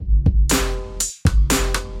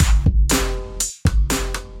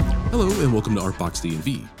Hello and welcome to Artbox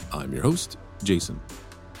D&V. I'm your host, Jason.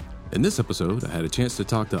 In this episode, I had a chance to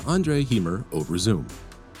talk to André over Zoom.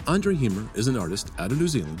 André is an artist out of New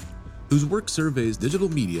Zealand whose work surveys digital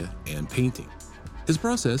media and painting. His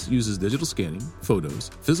process uses digital scanning, photos,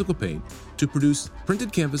 physical paint to produce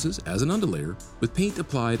printed canvases as an underlayer with paint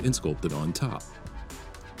applied and sculpted on top.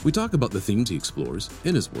 We talk about the themes he explores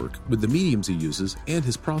in his work with the mediums he uses and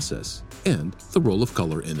his process, and the role of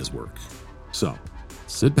color in his work. So,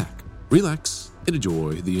 sit back, relax, and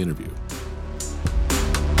enjoy the interview.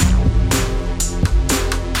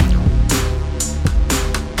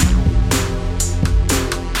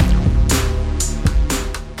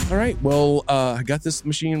 All right, well, I got this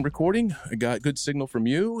machine recording. I got good signal from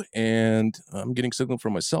you, and I'm getting signal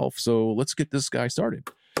from myself. So let's get this guy started.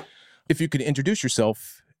 If you could introduce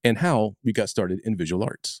yourself and how you got started in visual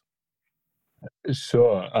arts.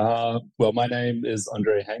 Sure. Well, my name is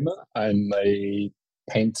André Hamer. I'm a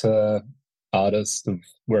painter, artist of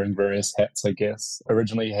wearing various hats, I guess.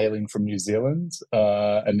 Originally hailing from New Zealand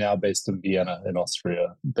and now based in Vienna in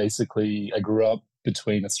Austria. Basically, I grew up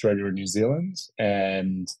between Australia and New Zealand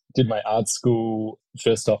and did my art school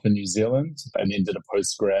first off in New Zealand and then did a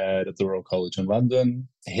postgrad at the Royal College in London,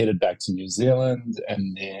 headed back to New Zealand,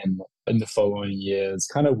 and then in the following years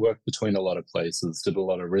kind of worked between a lot of places, did a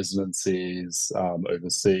lot of residencies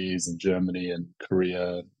overseas in Germany and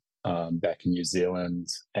Korea, back in New Zealand,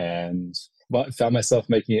 and found myself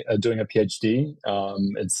doing a PhD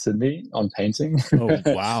in Sydney on painting. Oh,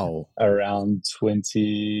 wow. Around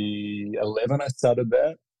 2011, I started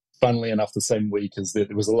that. Funnily enough, the same week as there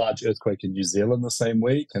was a large earthquake in New Zealand the same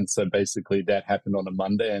week. And so basically that happened on a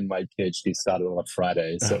Monday and my PhD started on a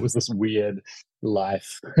Friday. So it was this weird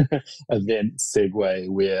life event segue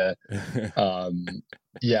where,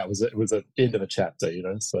 it was an end of a chapter, you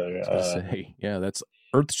know? So, yeah, that's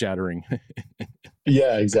earth shattering.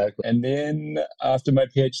 Yeah, exactly. And then after my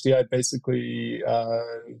PhD, I basically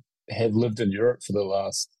have lived in Europe for the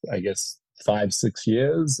last, 5-6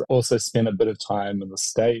 years. Also spent a bit of time in the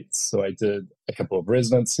States. So I did a couple of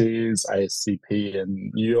residencies, ISCP in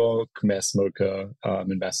New York, Mass MoCA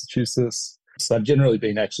in Massachusetts. So I've generally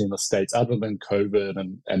been actually in the States, other than COVID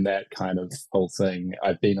and that kind of whole thing.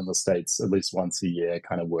 I've been in the States at least once a year,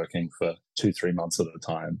 kind of working for 2-3 months at a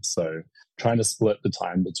time. So trying to split the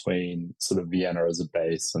time between sort of Vienna as a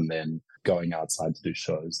base and then going outside to do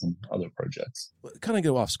shows and other projects. Kind of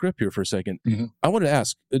go off script here for a second. Mm-hmm. I want to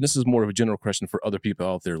ask, and this is more of a general question for other people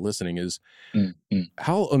out there listening, is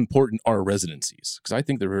how important are residencies? Because I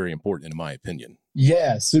think they're very important in my opinion.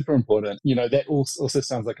 Yeah, super important. You know, that also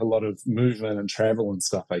sounds like a lot of movement and travel and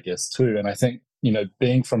stuff, I guess, too. And I think, you know,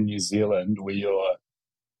 being from New Zealand, where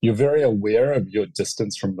you're very aware of your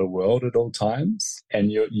distance from the world at all times,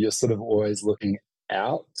 and you're sort of always looking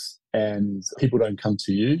out, and people don't come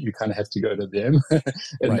to you. You kind of have to go to them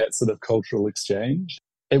in that sort of cultural exchange.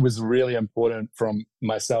 It was really important from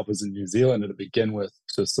myself as a New Zealander to begin with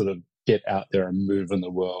to sort of get out there and move in the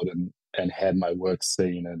world and have my work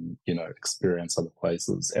seen and, you know, experience other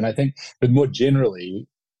places. And I think, but more generally,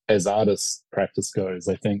 as artist practice goes,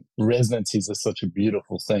 I think residencies are such a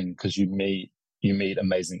beautiful thing because you meet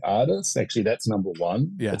amazing artists. Actually, that's number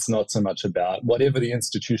one. Yeah. It's not so much about whatever the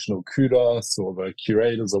institutional kudos or the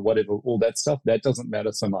curators or whatever, all that stuff. That doesn't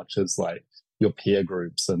matter so much as like your peer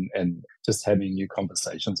groups and just having new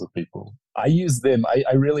conversations with people. I use them. I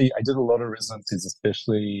did a lot of residencies,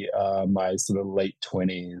 especially my sort of late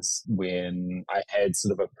 20s when I had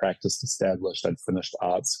sort of a practice established. I'd finished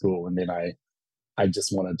art school and then I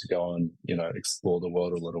just wanted to go and, you know, explore the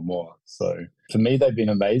world a little more. So for me, they've been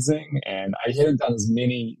amazing. And I haven't done as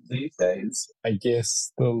many these days. I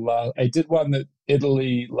guess I did one at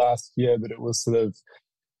Italy last year, but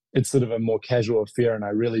it's sort of a more casual affair. And I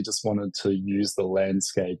really just wanted to use the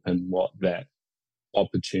landscape and what that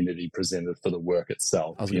opportunity presented for the work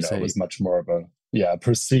itself. It was much more of a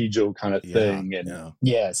procedural kind of thing. And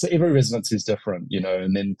so every residency is different, you know.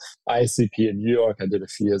 And then ISCP in New York, I did a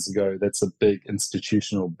few years ago. That's a big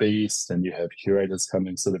institutional beast, and you have curators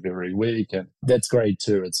coming sort of every week, and that's great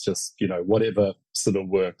too. It's just, you know, whatever sort of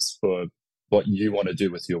works for what you want to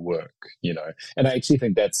do with your work, you know. And I actually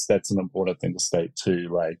think that's an important thing to state too.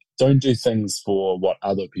 Like, don't do things for what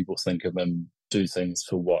other people think of them. Do things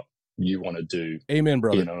for what you want to do. Amen,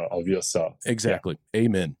 brother. You know, of yourself. Exactly. Yeah.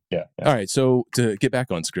 Amen. Yeah. All right. So to get back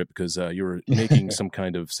on script, because you were making some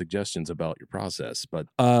kind of suggestions about your process, but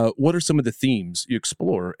what are some of the themes you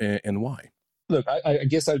explore and why? Look, I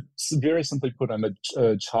guess I very simply put, I'm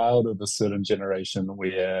a child of a certain generation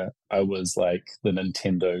where I was like the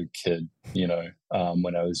Nintendo kid, you know,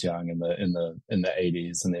 when I was young in the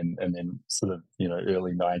 80s and then sort of, you know,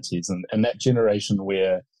 early 90s, and that generation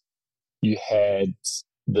where you had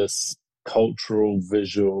this cultural,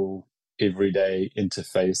 visual, everyday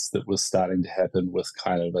interface that was starting to happen with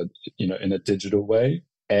kind of in a digital way.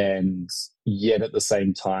 And yet at the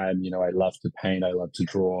same time, I love to paint, I love to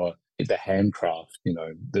draw, the handcraft,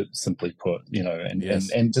 that simply put,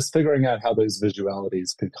 and just figuring out how those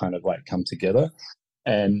visualities could kind of like come together.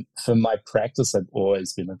 And for my practice, I've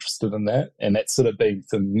always been interested in that. And that's sort of been,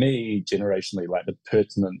 for me, generationally, like the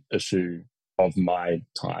pertinent issue of my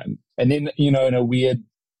time. And then, in a weird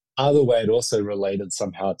other way, it also related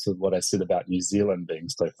somehow to what I said about New Zealand being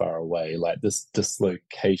so far away. Like this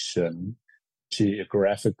dislocation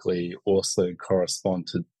geographically also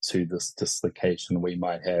corresponded to this dislocation we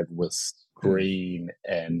might have with screen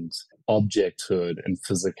and objecthood and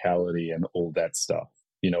physicality and all that stuff.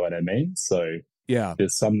 You know what I mean? So yeah,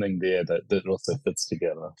 there's something there that also fits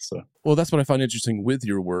together. So, well, that's what I find interesting with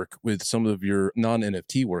your work, with some of your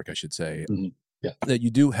non-NFT work, I should say. mm-hmm. Yeah. That you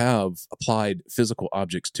do have applied physical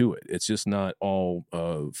objects to it. It's just not all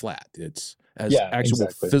flat. It's actual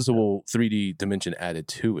physical 3D dimension added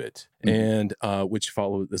to it. Mm-hmm.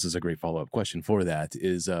 And this is a great follow-up question for that,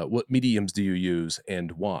 is what mediums do you use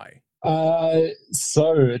and why?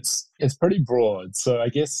 So it's pretty broad. So I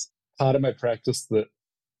guess part of my practice that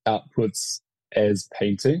outputs as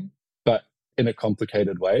painting, but in a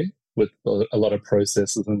complicated way with a lot of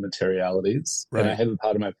processes and materialities. Right. And I have a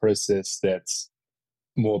part of my process that's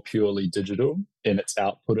more purely digital in its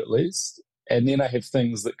output, at least. And then I have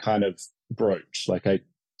things that kind of broach, like I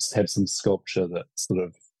have some sculpture that sort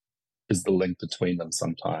of is the link between them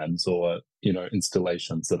sometimes, or,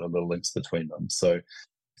 installations that are the links between them. So,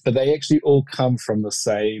 but they actually all come from the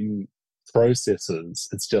same processes.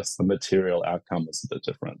 It's just the material outcome is a bit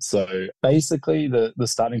different. So basically the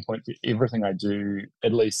starting point for everything I do,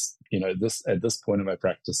 at least, at this point in my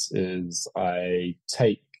practice, is I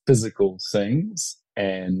take physical things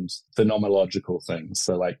and phenomenological things.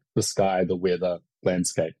 So like the sky, the weather,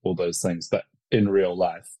 landscape, all those things, but in real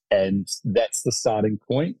life. And that's the starting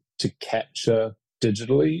point to capture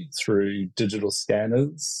digitally through digital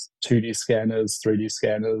scanners, 2D scanners, 3D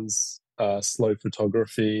scanners, slow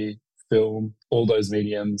photography, film, all those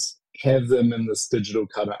mediums, have them in this digital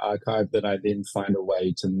kind of archive that I then find a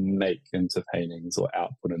way to make into paintings or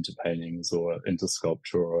output into paintings or into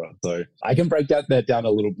sculpture. So I can break that down a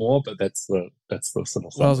little more, but that's the sort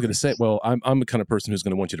of. Well, I was going to say, I'm the kind of person who's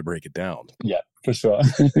going to want you to break it down. Yeah, for sure.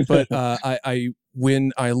 But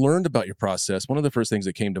when I learned about your process, one of the first things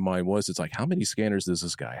that came to mind was, it's like, how many scanners does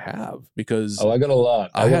this guy have? Because I got a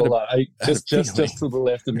lot. I got a lot. Just to the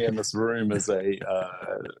left of me in this room is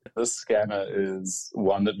this scanner is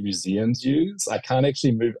one that museums use. I can't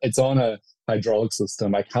actually move. It's on a hydraulic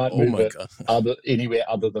system. I can't move it anywhere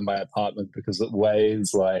other than my apartment because it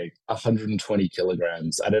weighs like 120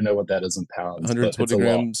 kilograms. I don't know what that is in pounds. 120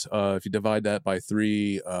 grams. If you divide that by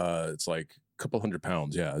 3, it's like couple hundred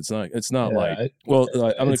pounds. Yeah, it's not light. I don't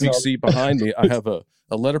know if you can see behind me, I have a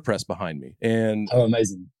letterpress behind me, and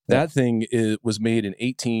amazing. That thing was made in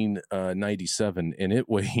 1897, and it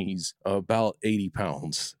weighs about 80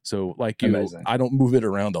 pounds. So like amazing. I don't move it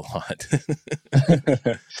around a lot.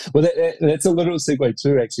 Well, that's a little segue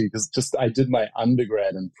too, actually, because I did my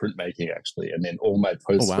undergrad in printmaking, actually, and then all my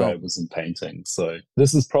postgrad was in painting. So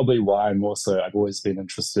this is probably why I've always been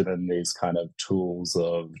interested in these kind of tools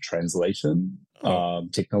of translation.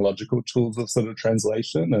 Technological tools of sort of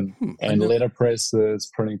translation and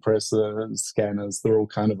letterpresses, printing presses, scanners, they're all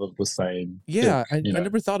kind of the same. Yeah, I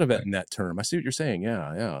never thought of it in that term. I see what you're saying.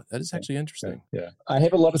 Yeah. That is actually interesting. Yeah. I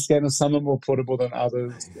have a lot of scanners. Some are more portable than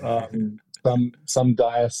others. Some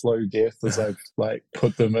die a slow death as I've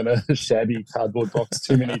put them in a shabby cardboard box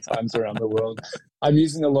too many times around the world. I'm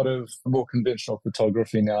using a lot of more conventional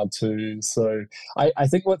photography now too. So I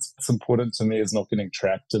think what's important to me is not getting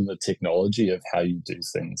trapped in the technology of how you do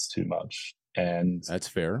things too much. And that's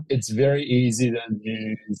fair. It's very easy to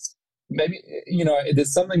use. Maybe,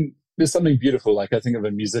 there's something beautiful. Like I think of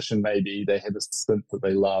a musician, maybe they have a synth that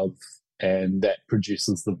they love, and that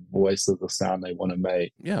produces the voice of the sound they want to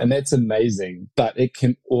make. Yeah. And that's amazing. But it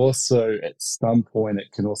can also, at some point,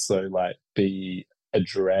 be a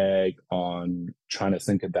drag on trying to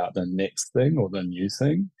think about the next thing or the new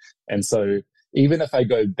thing. And so even if I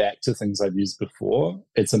go back to things I've used before,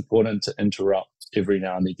 it's important to interrupt every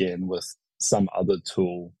now and again with some other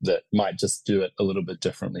tool that might just do it a little bit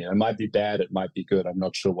differently. It might be bad, it might be good. I'm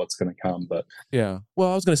not sure what's going to come, but yeah.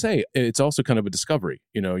 Well, I was going to say, it's also kind of a discovery.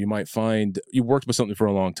 You might find you worked with something for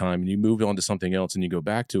a long time and you moved on to something else and you go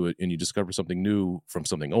back to it and you discover something new from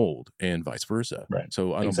something old and vice versa. Right.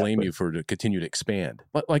 So I don't blame you to continue to expand,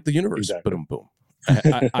 but like the universe, boom.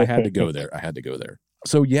 I had to go there.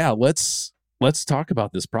 So yeah, let's let's talk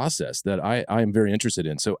about this process that I am very interested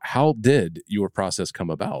in. So how did your process come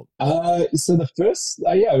about? So the first,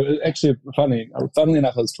 actually, funnily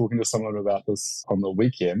enough, I was talking to someone about this on the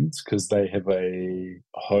weekend because they have a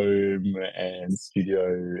home and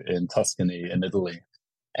studio in Tuscany in Italy.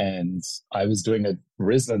 And I was doing a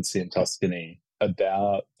residency in Tuscany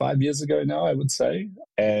about 5 years ago now, I would say.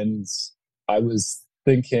 And I was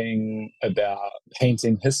thinking about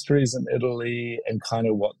painting histories in Italy and kind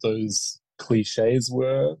of what those cliches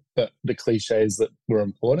were, but the cliches that were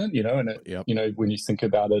important, when you think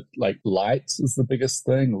about it, like light is the biggest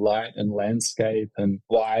thing, light and landscape, and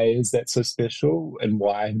why is that so special, and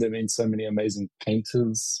why have there been so many amazing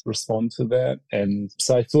painters respond to that? And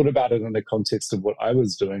so I thought about it in the context of what I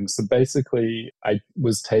was doing. So basically, I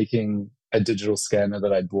was taking a digital scanner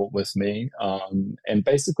that I brought with me, and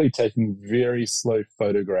basically taking very slow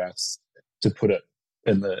photographs, to put it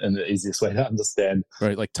in the easiest way to understand.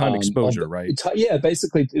 Right, like time exposure, right? Yeah,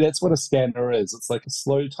 basically that's what a scanner is. It's like a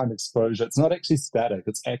slow time exposure. It's not actually static.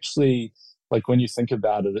 It's actually, like, when you think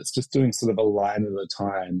about it, it's just doing sort of a line at a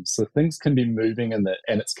time. So things can be moving and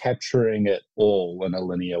it's capturing it all in a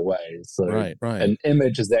linear way. So right. An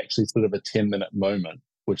image is actually sort of a 10-minute moment,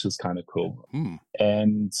 which is kind of cool.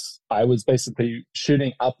 And I was basically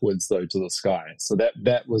shooting upwards, though, to the sky. So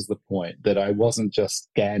that was the point, that I wasn't just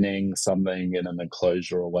scanning something in an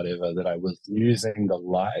enclosure or whatever, that I was using the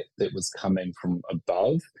light that was coming from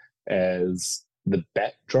above as the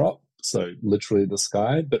backdrop. So literally the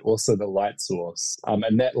sky, but also the light source.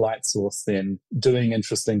 And that light source then doing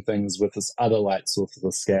interesting things with this other light source of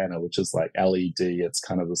the scanner, which is like LED. It's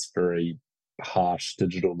kind of this very harsh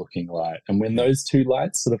digital looking light, and when those two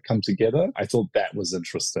lights sort of come together, I thought that was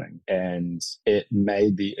interesting, and it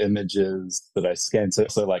made the images that I scanned.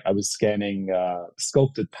 So like I was scanning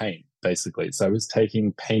sculpted paint, basically. So I was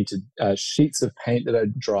taking painted sheets of paint that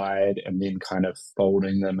I'd dried and then kind of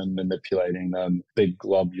folding them and manipulating them, big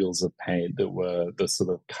globules of paint that were the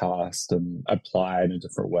sort of cast and applied in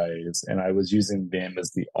different ways, and I was using them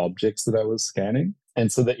as the objects that I was scanning. And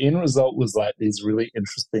so the end result was like these really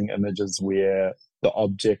interesting images where the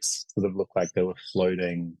objects sort of looked like they were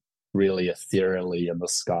floating really ethereally in the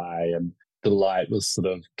sky, and the light was sort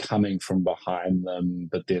of coming from behind them,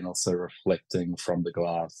 but then also reflecting from the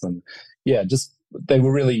glass. And yeah, just they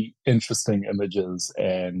were really interesting images,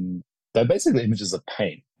 and they're basically images of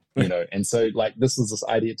paint, And so like this was this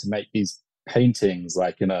idea to make these paintings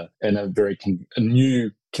like in a very a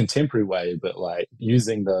new contemporary way, but like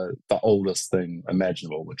using the oldest thing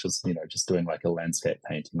imaginable, which is just doing like a landscape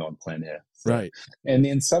painting on plein air. Right. And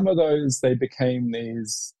then some of those, they became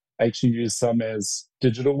these, I actually used some as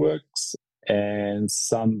digital works, and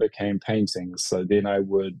some became paintings. So then I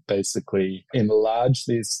would basically enlarge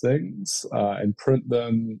these things and print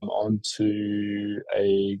them onto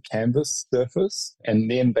a canvas surface. And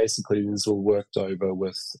then basically these were worked over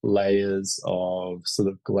with layers of sort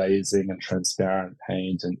of glazing and transparent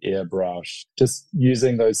paint and airbrush, just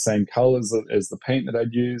using those same colors as the paint that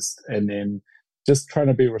I'd used, and then just trying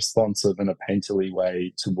to be responsive in a painterly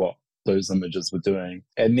way to what those images were doing,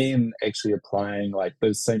 and then actually applying like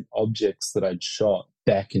those same objects that I'd shot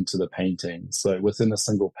back into the painting. So within a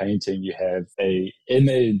single painting, you have a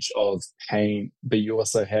image of paint, but you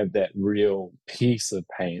also have that real piece of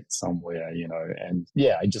paint somewhere, and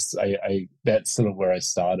yeah, I that's sort of where I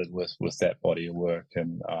started with that body of work.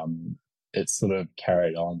 And it's sort of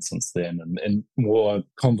carried on since then, and in more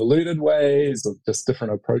convoluted ways of just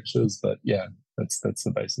different approaches, but yeah, that's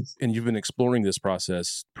the basis. And you've been exploring this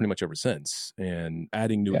process pretty much ever since, and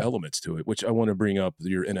adding new elements to it, which I want to bring up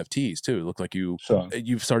your NFTs too. It looked like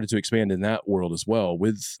you've started to expand in that world as well,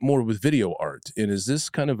 with video art. And is this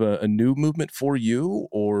kind of a new movement for you,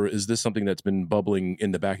 or is this something that's been bubbling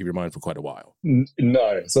in the back of your mind for quite a while?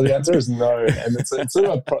 No. So the answer is no, and it's sort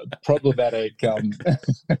of a problematic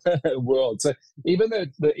world. So even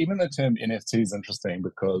the term NFT is interesting,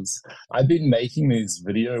 because I've been making these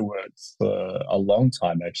video works for a long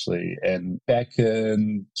time, actually. And back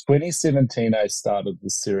in 2017, I started the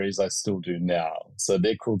series I still do now. So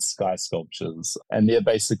they're called Sky Sculptures, and they're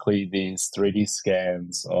basically these 3D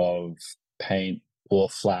scans of paint or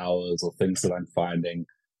flowers or things that I'm finding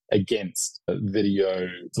against video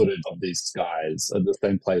footage of these skies at the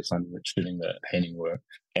same place I'm shooting the painting work.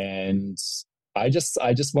 And I just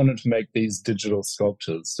wanted to make these digital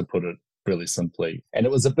sculptures, to put it really simply. And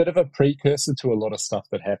it was a bit of a precursor to a lot of stuff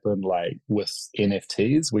that happened like with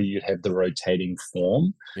NFTs, where you'd have the rotating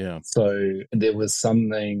form. Yeah. So there was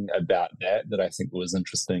something about that I think was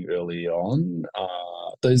interesting early on.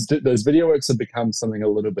 Those video works have become something a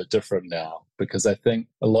little bit different now, because I think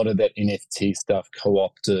a lot of that NFT stuff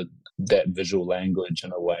co-opted that visual language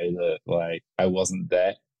in a way that like I wasn't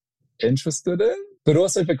that interested in. But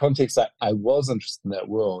also for context, I was interested in that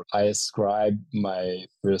world. I ascribed my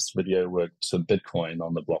first video work to Bitcoin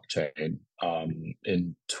on the blockchain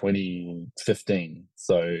in 2015.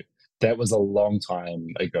 So that was a long time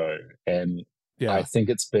ago. And I think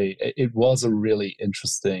it was a really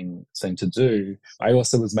interesting thing to do. I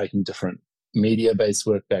also was making different media-based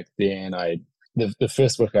work back then. The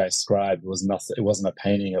first work I ascribed was nothing. It wasn't a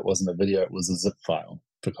painting. It wasn't a video. It was a zip file,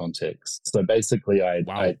 for context. So basically,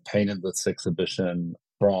 I painted this exhibition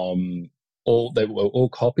from they were all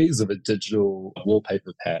copies of a digital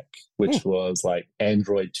wallpaper pack, which was like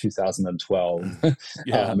Android 2012.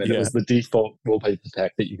 And it was the default wallpaper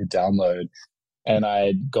pack that you could download. And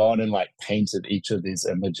I'd gone and like painted each of these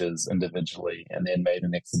images individually and then made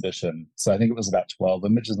an exhibition. So I think it was about 12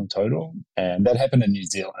 images in total. And that happened in New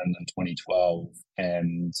Zealand in 2012.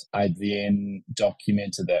 And I then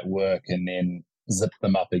documented that work and then zipped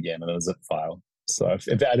them up again in a zip file. So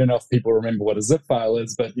I don't know if people remember what a zip file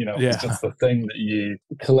is, but it's just the thing that you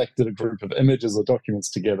collected a group of images or documents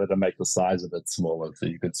together to make the size of it smaller so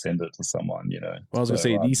you could send it to someone, Well, I was going to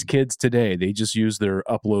say, these kids today, they just use their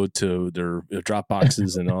upload to their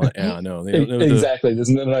Dropboxes and all that. Yeah, no, exactly. There's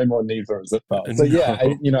no more need for a zip file. So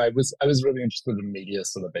I was really interested in media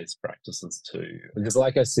sort of best practices too, because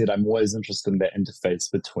like I said, I'm always interested in that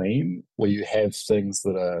interface between where you have things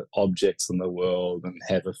that are objects in the world and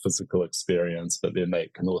have a physical experience, but then they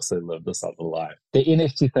can also live this other life. The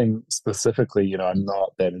NFT thing specifically, I'm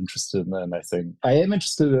not that interested in. I think I am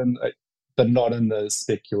interested in, but not in the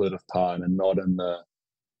speculative part and not in the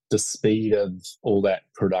speed of all that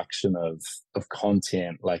production of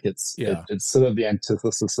content. Like it's sort of the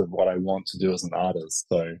antithesis of what I want to do as an artist.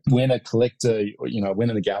 So when a collector, when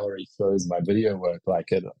a gallery shows my video work,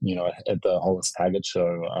 like at the Hollis Taggart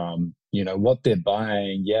show, what they're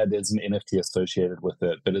buying, there's an NFT associated with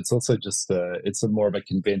it, but it's also just it's a more of a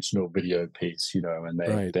conventional video piece, and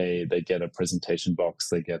they get a presentation box,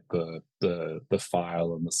 they get the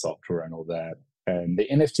file and the software and all that. And the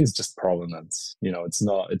NFT is just provenance, it's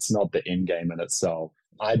not the end game in itself.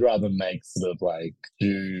 I'd rather make sort of like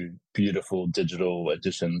 2 beautiful digital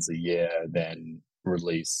editions a year than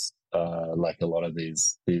release like a lot of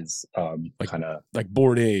these kind of like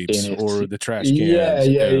Bored Apes NFT. Or the trash cans.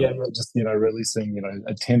 Yeah. Just releasing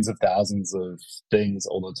tens of thousands of things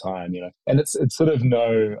all the time. And it's sort of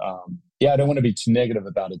no. I don't want to be too negative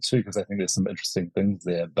about it too, because I think there's some interesting things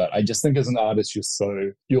there. But I just think as an artist,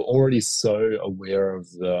 you're already so aware of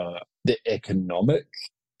the economic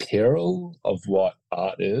peril of what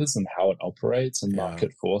art is and how it operates and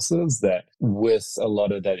market forces, that with a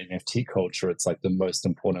lot of that NFT culture, it's like the most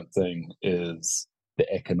important thing is the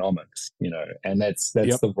economics, and that's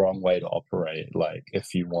the wrong way to operate. Like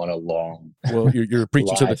if you want a long, you're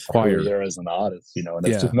preaching to the choir as an artist, and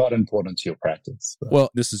it's just not important to your practice. So. Well,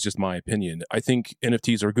 this is just my opinion. I think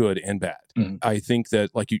NFTs are good and bad. Mm-hmm. I think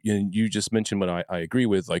that, like you just mentioned, what I agree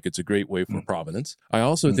with, like it's a great way for provenance. I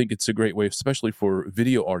also think it's a great way, especially for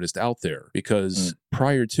video artists out there, because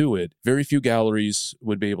prior to it, very few galleries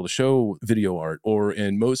would be able to show video art,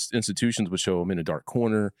 and most institutions would show them in a dark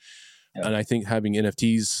corner. Yeah. And I think having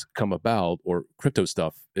NFTs come about, or crypto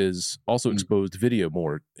stuff, is also exposed video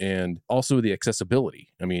more, and also the accessibility.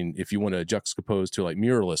 I mean, if you want to juxtapose to like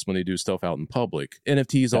muralists when they do stuff out in public,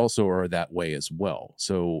 NFTs also are that way as well.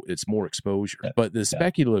 So it's more exposure. Yeah. But the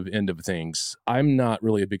speculative end of things, I'm not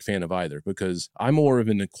really a big fan of either, because I'm more of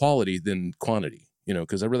an quality than quantity.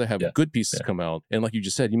 Because I really have good pieces come out. And like you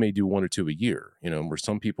just said, you may do 1 or 2 a year, where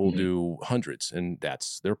some people do hundreds, and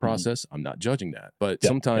that's their process. I'm not judging that. But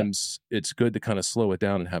sometimes it's good to kind of slow it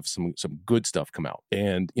down and have some good stuff come out.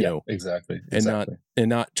 And, exactly. And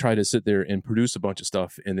not try to sit there and produce a bunch of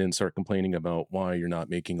stuff and then start complaining about why you're not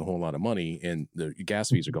making a whole lot of money and the gas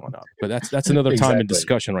fees are going up. But that's another time and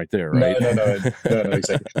discussion right there, right? No,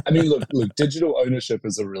 exactly. I mean, look, digital ownership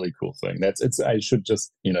is a really cool thing. I should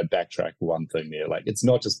just, backtrack one thing there. Like, it's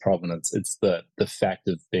not just provenance, it's the fact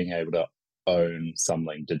of being able to own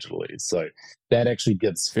something digitally. So that actually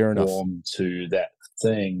gives form to that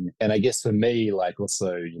thing. And I guess for me, like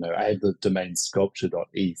also, I have the domain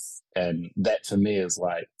sculpture.eth, and that for me is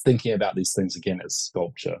like thinking about these things again as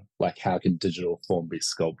sculpture. Like, how can digital form be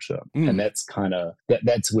sculpture? And that's kind of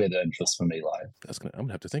that's where the interest for me lies. I'm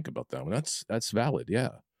gonna have to think about that one. That's valid. Yeah.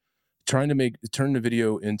 Trying to turn the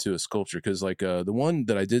video into a sculpture, because like the one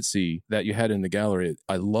that I did see that you had in the gallery,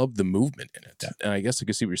 I love the movement in it, and I guess I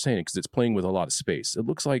can see what you're saying, because it's playing with a lot of space. It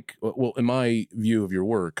looks like, well, in my view of your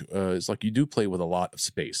work, it's like you do play with a lot of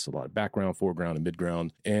space, a lot of background, foreground, and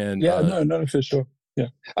midground, and no, for sure.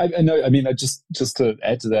 I know. I mean, just to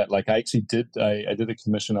add to that, like I actually I did a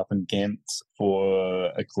commission up in Ghent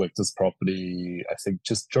for a collector's property. I think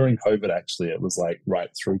just during COVID, actually, it was like right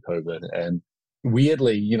through COVID, and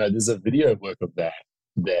weirdly, there's a video work of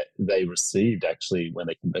that they received actually when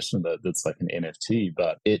they commissioned it. It's like an NFT,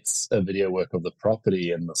 but it's a video work of the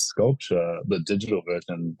property and the sculpture, the digital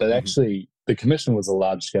version. But actually, the commission was a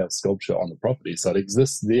large scale sculpture on the property, so it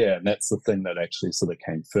exists there, and that's the thing that actually sort of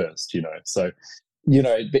came first. So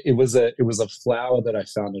it was a flower that I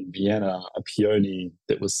found in Vienna, a peony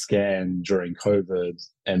that was scanned during COVID,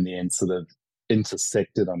 and then sort of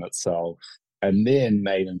intersected on itself, and then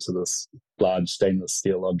made into this large stainless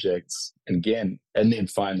steel objects, and then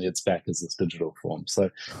finally it's back as this digital form. So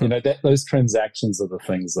those transactions are the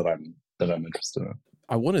things that I'm interested in.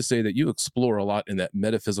 I want to say that you explore a lot in that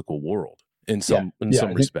metaphysical world in some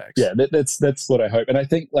respects. Yeah, that's what I hope. And I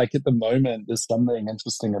think like at the moment there's something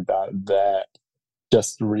interesting about that,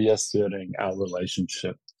 just reasserting our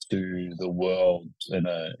relationship to the world in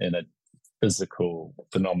a physical,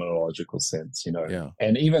 phenomenological sense,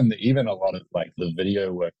 and even a lot of like the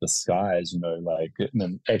video work, the skies, like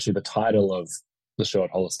actually the title of the show at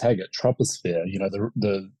Hollis Taggart, troposphere,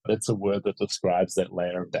 it's a word that describes that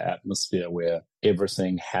layer of the atmosphere where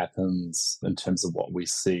everything happens in terms of what we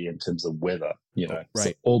see in terms of weather, right.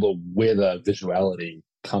 So all the weather visuality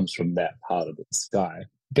comes from that part of the sky.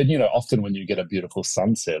 But often when you get a beautiful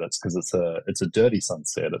sunset, it's because it's a dirty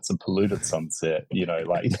sunset, it's a polluted sunset.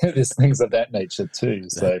 Like there's things of that nature too.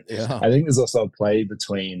 So I think there's also a play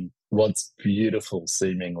between what's beautiful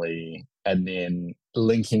seemingly and then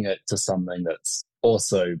linking it to something that's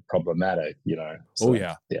also problematic. So,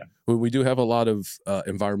 yeah. We do have a lot of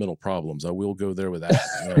environmental problems. I will go there with that.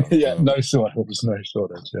 No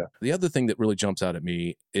shortage. Yeah. The other thing that really jumps out at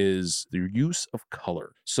me is the use of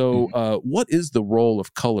color. So, what is the role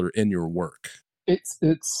of color in your work? It's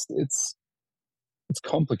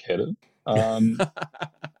complicated.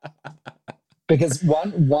 Because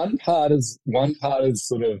one part is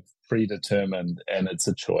sort of predetermined and it's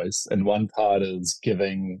a choice, and one part is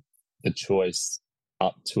giving the choice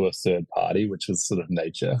up to a third party, which is sort of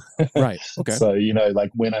nature. Right. Okay. So,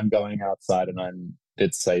 like when I'm going outside and I'm,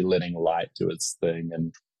 let's say, letting light do its thing,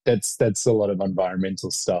 and that's a lot of environmental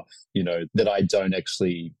stuff, that I don't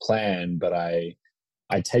actually plan, but I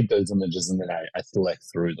take those images and then I select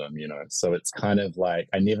through them, So it's kind of like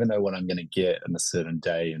I never know what I'm going to get in a certain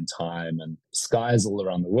day and time. And skies all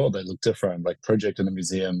around the world, they look different. Like project in a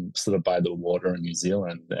museum sort of by the water in New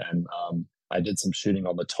Zealand, and I did some shooting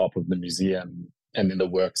on the top of the museum, and then the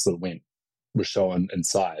works that were shown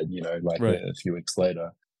inside, a few weeks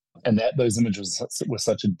later. And those images were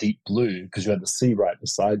such a deep blue because you had the sea right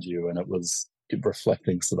beside you, and it was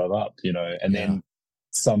reflecting sort of up, And then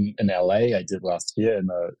some in LA I did last year, and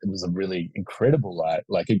it was a really incredible light.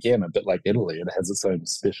 Like again, a bit like Italy, it has its own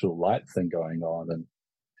special light thing going on,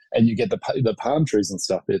 and you get the palm trees and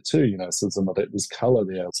stuff there too, So some of it, there's color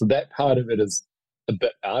there. So that part of it is a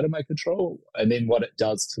bit out of my control, and then what it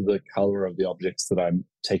does to the color of the objects that I'm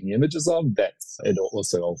taking images of, it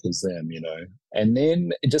also alters them, And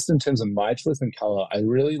then just in terms of my choice in color, I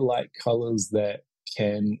really like colors that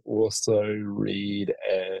can also read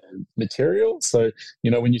as material. So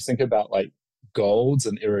when you think about like golds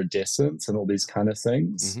and iridescence and all these kind of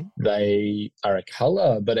things, they are a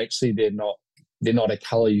color, but actually they're not a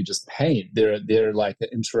color you just paint. They're like an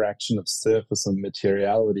interaction of surface and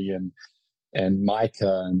materiality and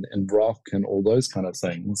mica and rock and all those kind of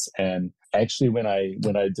things. And actually when I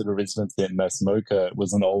did a residency at Masamoka, it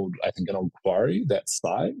was an old quarry, that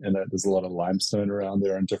site, and there's a lot of limestone around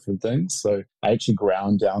there and different things. So I actually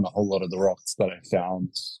ground down a whole lot of the rocks that I found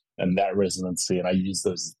in that residency, and I use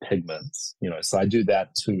those pigments, so I do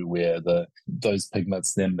that too, where those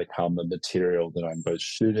pigments then become the material that I'm both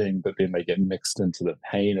shooting, but then they get mixed into the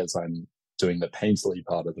paint as I'm doing the painterly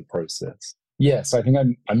part of the process. Yes, I think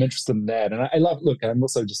I'm interested in that, and I love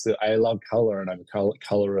I love color, and I'm a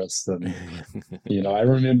colorist, and I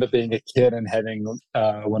remember being a kid and having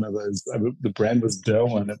one of those. The brand was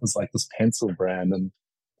Derwent. It was like this pencil brand, and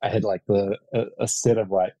I had like a set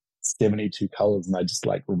of like 72 colors, and I just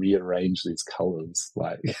like rearrange these colors.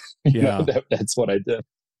 Like, that's what I did.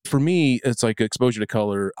 For me, it's like exposure to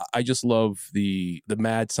color. I just love the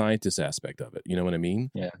mad scientist aspect of it. You know what I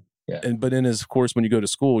mean? Yeah. Yeah. But then, of course, when you go to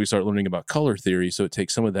school, you start learning about color theory. So it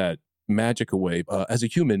takes some of that magic away. As a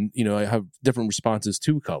human, I have different responses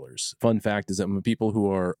to colors. Fun fact is that when people who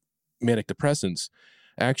are manic depressants,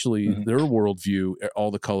 actually their worldview,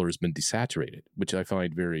 all the color has been desaturated, which I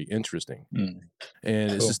find very interesting.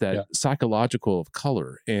 And it's just that psychological of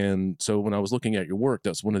color. And so when I was looking at your work,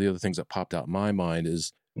 that's one of the other things that popped out in my mind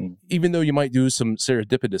is even though you might do some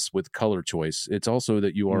serendipitous with color choice, it's also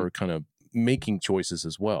that you are kind of making choices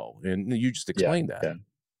as well. And you just explained that. Yeah.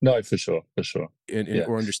 No, for sure.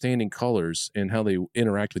 Or understanding colors and how they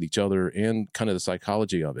interact with each other and kind of the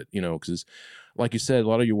psychology of it, because like you said, a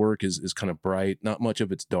lot of your work is kind of bright, not much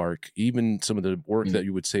of it's dark. Even some of the work that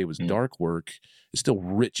you would say was dark work is still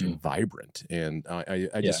rich and vibrant. And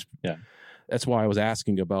I just, that's why I was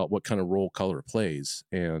asking about what kind of role color plays.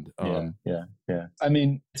 And I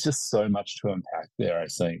mean, it's just so much to unpack there. I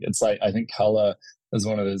think it's like, I think color is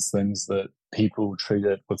one of those things that people treat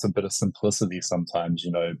it with a bit of simplicity sometimes,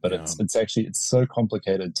 but it's actually, it's so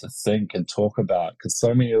complicated to think and talk about, because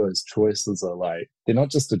so many of those choices are like, they're not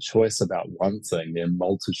just a choice about one thing, they're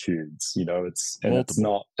multitudes, it's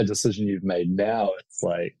not a decision you've made now. It's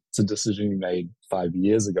like, it's a decision you made 5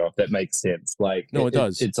 years ago, if that makes sense. Like, no, it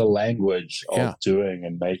does. It's a language of doing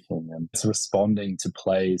and making, and it's responding to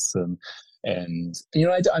place. And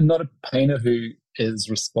I'm not a painter who is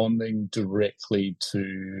responding directly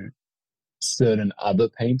to certain other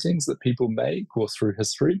paintings that people make or through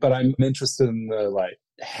history, but I'm interested in the like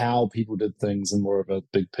how people did things in more of a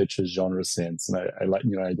big picture genre sense. And I like,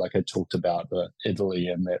 like I talked about the Italy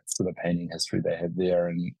and that sort of painting history they have there,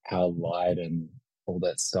 and how light and all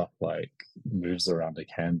that stuff like moves around a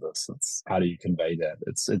canvas. It's how do you convey that?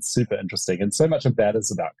 It's super interesting, and so much of that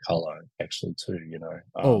is about color actually too.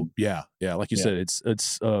 Like you said,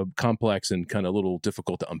 it's complex and kind of a little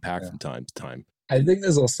difficult to unpack from time to time. I think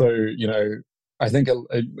there's also, I think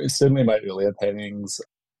certainly my earlier paintings,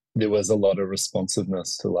 there was a lot of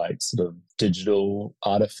responsiveness to like sort of digital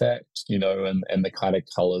artifact, and the kind of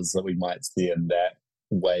colors that we might see in that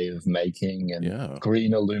way of making, and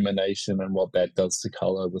green illumination and what that does to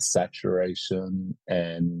color with saturation,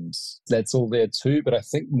 and that's all there too. But I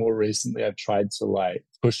think more recently I've tried to like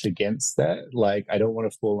push against that. Like, I don't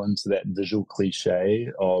want to fall into that visual cliche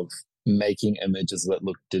of making images that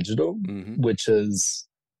look digital, which is,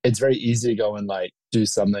 it's very easy to go and like do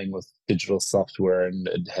something with digital software and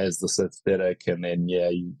it has this aesthetic, and then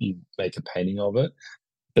you make a painting of it.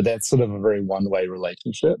 But that's sort of a very one-way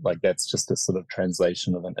relationship. Like, that's just a sort of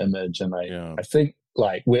translation of an image. And I think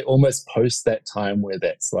like we're almost post that time where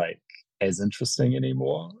that's like as interesting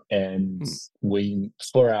anymore. And we,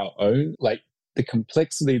 for our own, like, the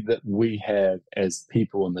complexity that we have as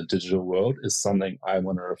people in the digital world is something I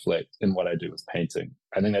want to reflect in what I do with painting.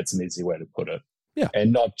 I think that's an easy way to put it. Yeah.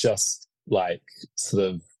 And not just like sort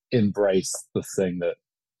of embrace the thing that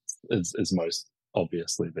is most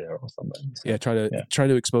obviously there or something. So, try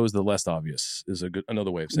to expose the less obvious is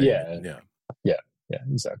another way of saying it. Yeah,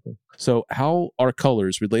 exactly. So how are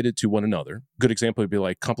colors related to one another? Good example would be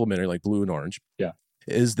like complementary, like blue and orange. Yeah.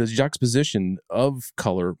 Is the juxtaposition of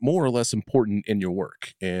color more or less important in your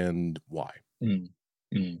work, and why?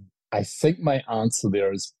 I think my answer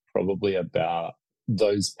there is probably about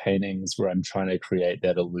those paintings where I'm trying to create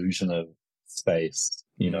that illusion of space,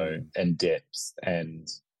 and depth, and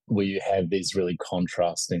where you have these really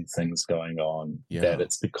contrasting things going on, that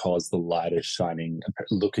it's because the light is shining,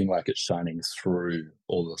 looking like it's shining through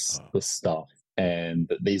all this stuff, and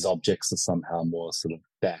that these objects are somehow more sort of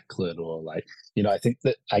backlit, or like, I think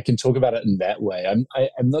that I can talk about it in that way. I'm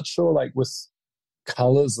not sure like with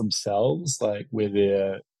colors themselves, like where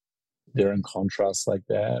they're in contrast like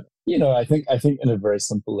that. I think in a very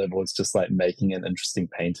simple level, it's just like making an interesting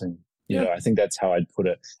painting. I think that's how I'd put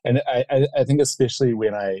it. And I think especially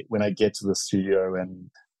when I get to the studio and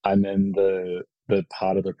I'm in the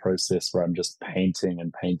part of the process where I'm just painting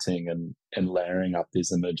and layering up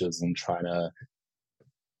these images and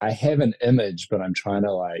I have an image, but I'm trying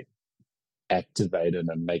to like activate it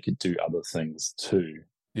and make it do other things too.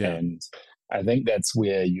 Yeah. And I think that's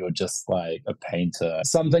where you're just like a painter.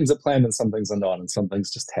 Some things are planned and some things are not, and some things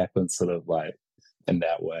just happen sort of like in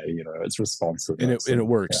that way, it's responsive. And it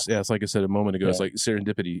works. Yeah. It's like I said a moment ago, it's like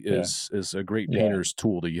serendipity is a great painter's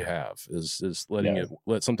tool that you have, is letting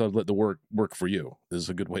sometimes let the work for you is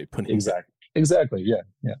a good way of putting it. Exactly.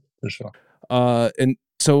 Yeah, for sure. And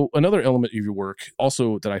so another element of your work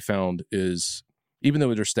also that I found is, even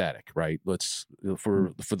though they're static, right?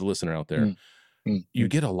 For the listener out there, you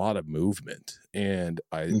get a lot of movement, and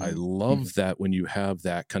I love that when you have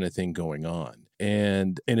that kind of thing going on,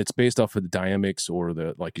 and it's based off of the dynamics or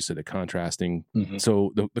the, like you said, the contrasting.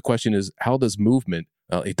 So the question is, how does movement,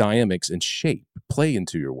 dynamics and shape play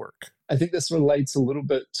into your work? I think this relates a little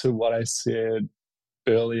bit to what I said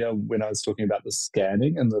earlier when I was talking about the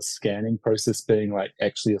scanning, and the scanning process being like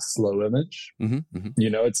actually a slow image.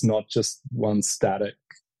 It's not just one static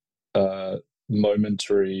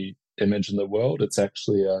momentary image in the world. It's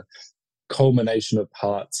actually a culmination of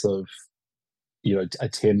parts of a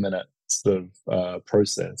 10-minute sort of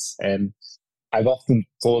process. And I've often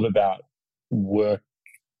thought about work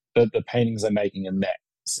that the paintings I'm making in that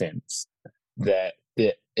sense, that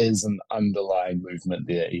there is an underlying movement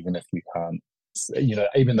there, even if you can't,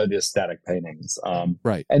 even though they're static paintings.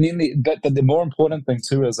 Right. And then but the more important thing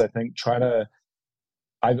too is I think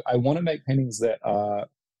I want to make paintings that are,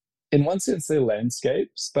 in one sense, they're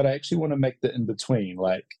landscapes, but I actually want to make the in between,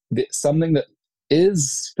 like something that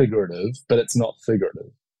is figurative, but it's not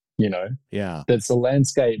figurative. Yeah. It's a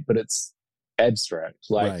landscape, but it's abstract.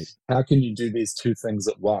 Like, right. How can you do these two things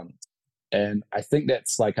at once? And I think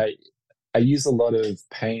that's like I use a lot of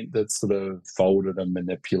paint that's sort of folded and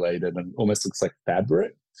manipulated and almost looks like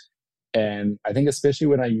fabric. And I think especially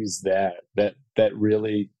when I use that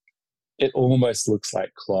really, it almost looks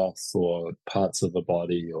like cloth or parts of the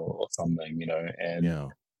body or something, and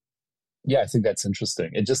I think that's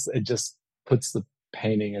interesting. It just puts the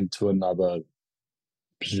painting into another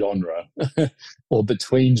genre or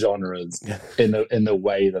between genres in the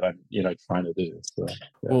way that I'm trying to do. So, yeah.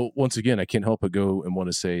 Well, once again, I can't help but go and want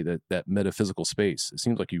to say that metaphysical space, it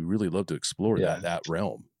seems like you really love to explore that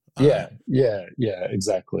realm. Yeah,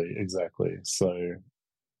 exactly. So,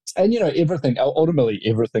 and everything, ultimately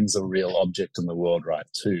everything's a real object in the world, right,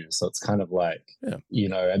 too. So it's kind of like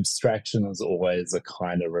abstraction is always a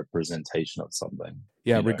kind of representation of something.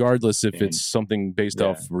 Regardless if it's something based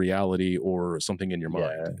off reality or something in your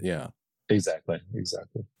mind. Yeah, exactly.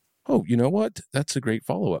 Oh, you know what? That's a great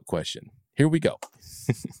follow-up question. Here we go.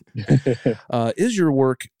 Is your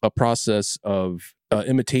work a process of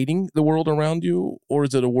imitating the world around you, or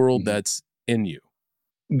is it a world that's in you?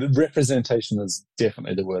 The representation is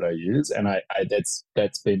definitely the word I use, and I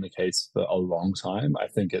that's been the case for a long time. I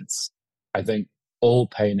think all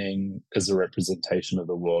painting is a representation of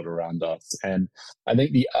the world around us, and I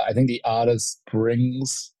think the artist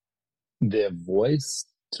brings their voice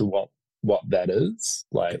to what that is.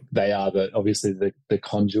 Like they are obviously the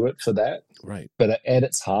conduit for that. Right. But at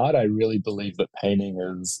its heart, I really believe that painting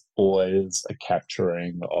is always a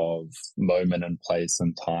capturing of moment and place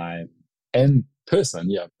and time and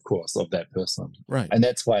person, of course, of that person. Right. And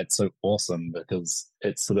that's why it's so awesome, because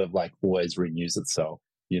it sort of like always renews itself.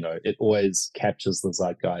 It always captures the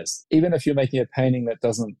zeitgeist. Even if you're making a painting that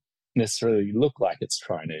doesn't necessarily look like it's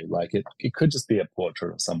trying to, like it could just be a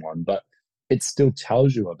portrait of someone, but it still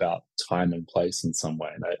tells you about time and place in some way.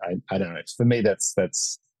 And I don't know. For me, that's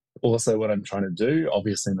also what I'm trying to do,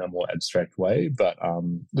 obviously in a more abstract way. But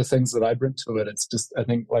the things that I bring to it, it's just, I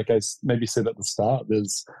think, like I maybe said at the start,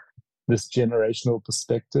 there's this generational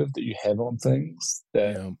perspective that you have on things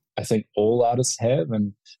that I think all artists have.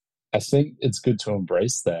 And I think it's good to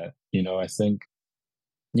embrace that. I think,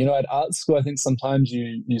 at art school, I think sometimes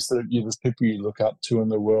you there's people you look up to in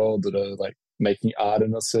the world that are like making art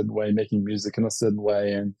in a certain way, making music in a certain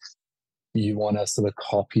way, and you want to sort of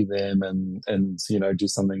copy them and do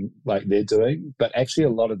something like they're doing. But actually a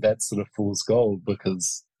lot of that sort of fool's gold,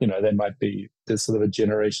 because there's sort of a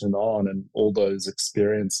generation on, and all those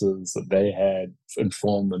experiences that they had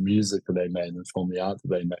inform the music that they made, inform the art that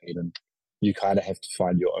they made, and you kind of have to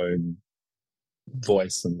find your own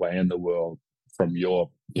voice and way in the world from your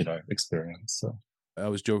experience. So I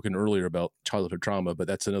was joking earlier about childhood trauma, but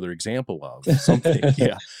that's another example of something.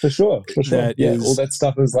 for sure. That is, all that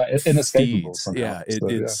stuff is like inescapable. Somehow.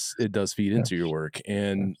 It does feed into your work,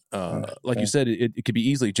 and you said, it could be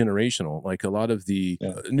easily generational. Like a lot of the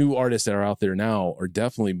new artists that are out there now are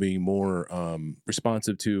definitely being more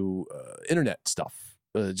responsive to internet stuff.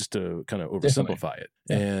 Just to kind of oversimplify it.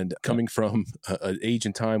 And coming from an age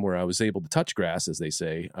and time where I was able to touch grass, as they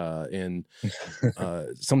say, and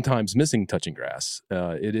sometimes missing touching grass,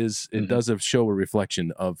 it does show a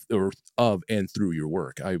reflection of and through your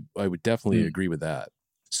work. I would definitely agree with that.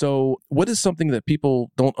 So what is something that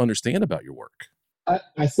people don't understand about your work?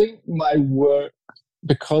 I think my work,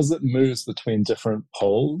 because it moves between different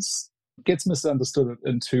poles, gets misunderstood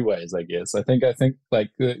in two ways, I guess. I think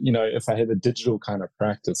like, if I have a digital kind of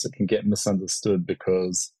practice, it can get misunderstood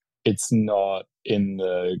because it's not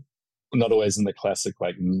always in the classic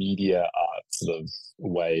like media art sort of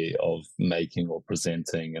way of making or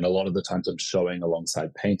presenting. And a lot of the times I'm showing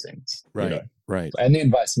alongside paintings. Right. Right. And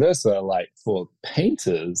then vice versa, like for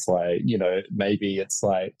painters, like, maybe it's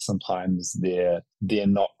like sometimes they're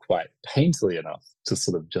not quite painterly enough to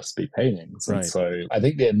sort of just be paintings. Right. And so I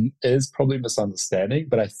think there is probably misunderstanding,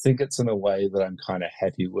 but I think it's in a way that I'm kind of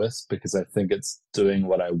happy with, because I think it's doing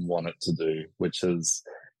what I want it to do, which is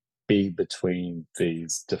be between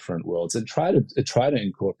these different worlds and try to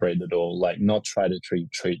incorporate it all, like not try to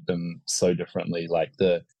treat them so differently, like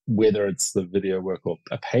whether it's the video work or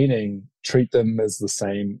a painting, treat them as the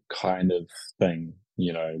same kind of thing,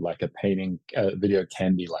 like a painting, a video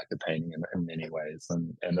can be like a painting in many ways,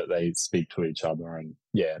 and that they speak to each other, and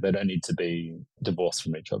they don't need to be divorced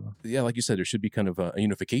from each other. Yeah, like you said, there should be kind of a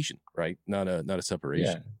unification, right? Not a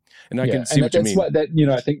separation. Yeah. And I can see what you mean. What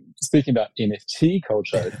I think, speaking about NFT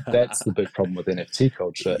culture, that's the big problem with NFT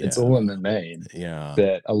culture. It's all in the name. Yeah.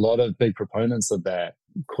 That a lot of big proponents of that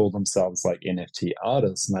call themselves like NFT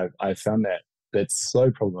artists, and I found that's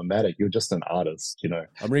so problematic. You're just an artist,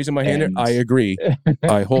 I'm raising my hand. I agree.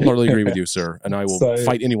 I wholeheartedly agree with you, sir, and I will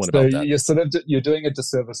fight anyone about that. You're doing a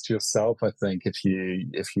disservice to yourself, I think, if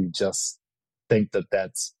you just think that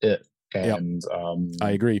that's it. And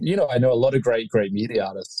I agree. I know a lot of great media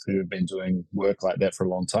artists who have been doing work like that for a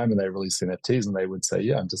long time, and they release NFTs, and they would say,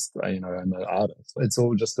 "Yeah, I'm just, I'm an artist." It's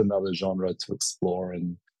all just another genre to explore.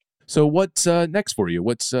 And so, what's next for you?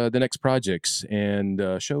 What's the next projects and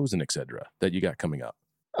shows and etc. that you got coming up?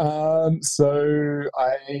 So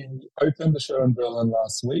I opened a show in Berlin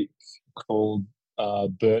last week called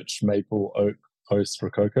Birch, Maple, Oak, Post,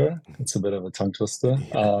 Rococo. It's a bit of a tongue twister.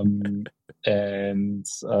 And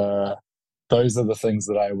those are the things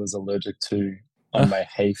that I was allergic to on my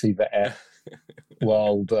hay fever app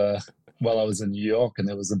while I was in New York, and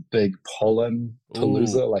there was a big pollen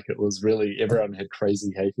palooza. Like, it was really, everyone had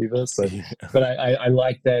crazy hay fever. So, but I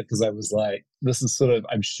liked that because I was like, this is sort of,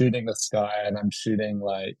 I'm shooting the sky and I'm shooting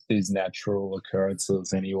like these natural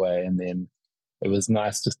occurrences anyway. And then it was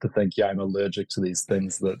nice just to think, I'm allergic to these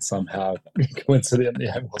things that somehow coincidentally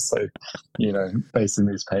I'm also, basing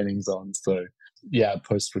these paintings on. So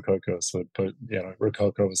post Rococo. So,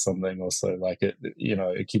 Rococo was something also like it,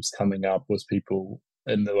 it keeps coming up with people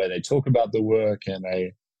in the way they talk about the work,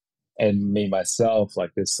 and me myself, like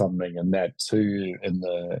there's something in that too, in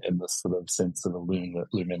the sort of sense of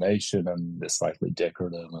illumination and this slightly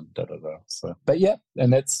decorative and da-da-da. So, but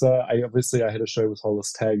and that's I had a show with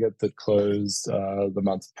Hollis Taggart that closed the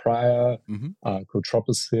month prior, called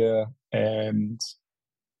Troposphere, and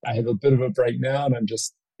I have a bit of a break now, and I'm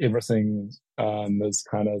just everything is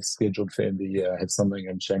kind of scheduled for end of the year. I have something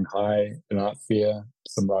in Shanghai, an art fair,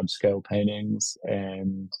 some large scale paintings,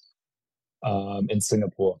 and in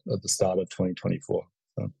Singapore at the start of 2024.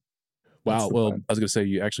 So wow. Well, I was going to say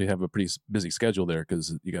you actually have a pretty busy schedule there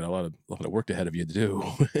because you got a lot of work ahead of you to do.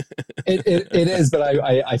 it is, but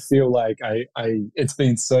I feel like it's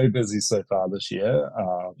been so busy so far this year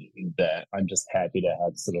that I'm just happy to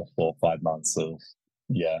have sort of 4 or 5 months of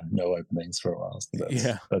no openings for a while. So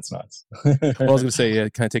that's nice. Well, I was going to say,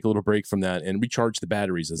 kind of take a little break from that and recharge the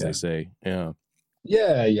batteries, as they say.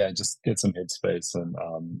 Just get some headspace and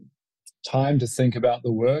time to think about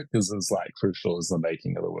the work is as like crucial as the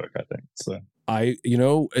making of the work, I think. So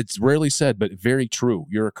it's rarely said, but very true.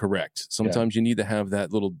 You're correct. Sometimes you need to have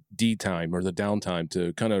that little D time or the downtime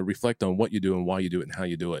to kind of reflect on what you do and why you do it and how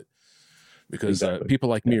you do it. Because people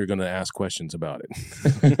like me are going to ask questions about it.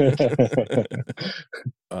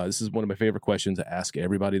 This is one of my favorite questions. I ask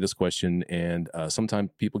everybody this question, and sometimes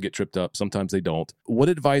people get tripped up. Sometimes they don't. What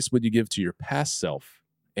advice would you give to your past self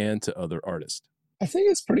and to other artists? I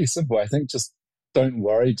think it's pretty simple. I think just don't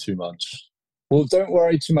worry too much. Well, don't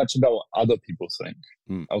worry too much about what other people think.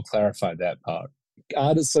 I'll clarify that part.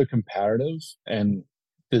 Art is so comparative, and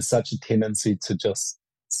there's such a tendency to just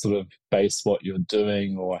sort of base what you're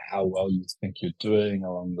doing or how well you think you're doing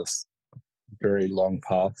along this very long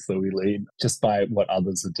path that we lead just by what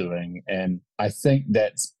others are doing. And I think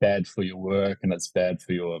that's bad for your work, and it's bad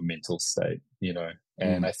for your mental state,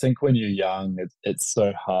 And I think when you're young, it's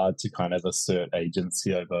so hard to kind of assert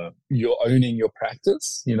agency over, you're owning your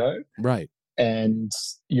practice, Right. And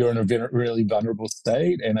you're in a really vulnerable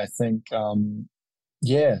state. And I think,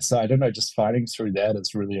 so I don't know, just fighting through that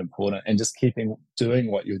is really important, and just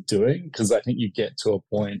doing what you're doing. Because I think you get to a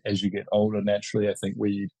point as you get older, naturally, I think where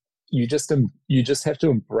you just have to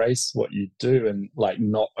embrace what you do and like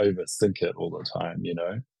not overthink it all the time,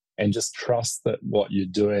 and just trust that what you're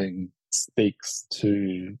doing speaks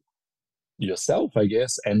to yourself, I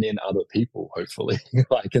guess, and then other people, hopefully,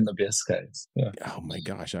 like in the best case. Yeah. Oh my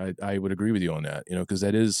gosh, I would agree with you on that, because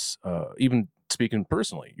that is, even speaking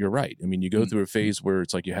personally, you're right. I mean, you go through a phase where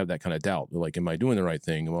it's like you have that kind of doubt, like, am I doing the right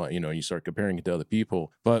thing? Well, you start comparing it to other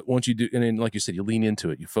people. But once you do, and then, like you said, you lean into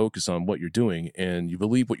it, you focus on what you're doing, and you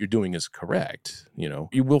believe what you're doing is correct,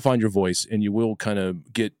 you will find your voice, and you will kind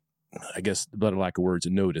of get, I guess, without a lack of words,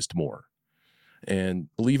 noticed more. And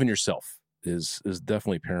believe in yourself is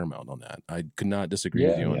definitely paramount on that. I could not disagree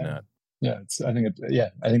with you on that. Yeah, I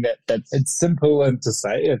think that it's simple and to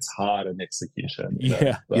say, it's hard in execution.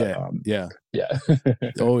 Yeah.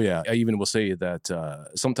 Oh yeah. I even will say that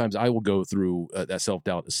sometimes I will go through that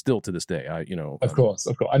self-doubt still to this day. Of course.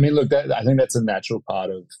 I mean, look, I think that's a natural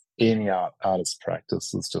part of any artist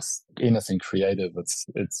practice. It's just anything creative.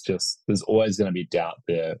 It's just, there's always going to be doubt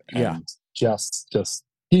there. And just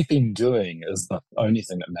keeping doing is the only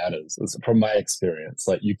thing that matters, is from my experience.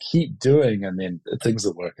 Like, you keep doing and then things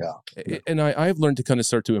will work out. And I've learned to kind of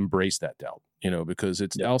start to embrace that doubt, because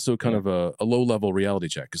it's also kind of a low-level reality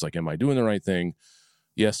check. It's like, am I doing the right thing?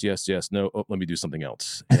 Yes. No, let me do something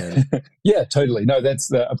else. And yeah, totally. No,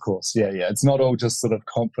 of course. Yeah. It's not all just sort of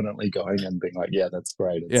confidently going and being like, yeah, that's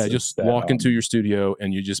great. Just walk into your studio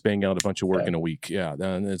and you just bang out a bunch of work in a week. Yeah.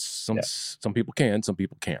 And it's some people can, some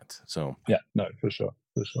people can't. So yeah, no, for sure.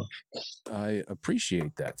 I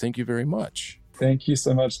appreciate that. Thank you very much. Thank you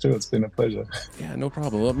so much too. It's been a pleasure. Yeah, no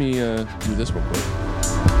problem. Let me do this real quick.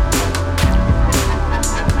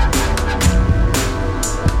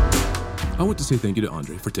 I want to say thank you to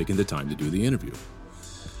André for taking the time to do the interview.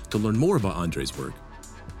 To learn more about André's work,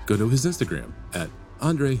 go to his Instagram at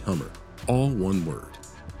André Hummer, all one word.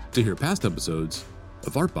 To hear past episodes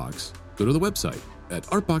of Artbox, go to the website at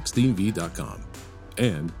artboxdnv.com.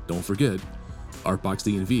 And don't forget,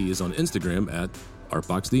 ArtboxDNV is on Instagram at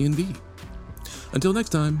ArtboxDNV. Until next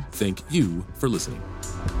time, thank you for listening.